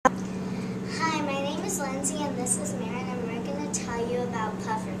Lindsay and this is Maren, and we're going to tell you about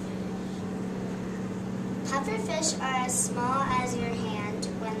pufferfish. Pufferfish are as small as your hand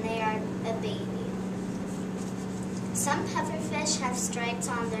when they are a baby. Some pufferfish have stripes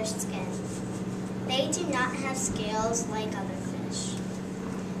on their skin. They do not have scales like other fish.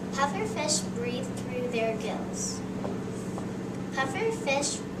 Pufferfish breathe through their gills.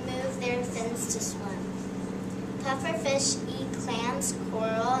 Pufferfish move their fins to swim. Pufferfish eat clams,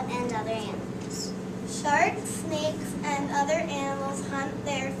 coral, and other animals. Sharks, snakes, and other animals hunt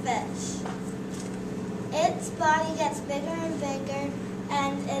their fish. Its body gets bigger and bigger,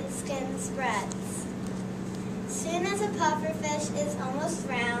 and its skin spreads. Soon as a pufferfish is almost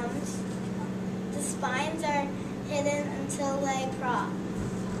round, the spines are hidden until they prop.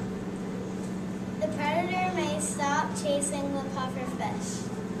 The predator may stop chasing the pufferfish.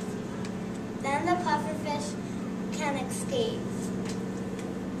 Then the pufferfish can escape.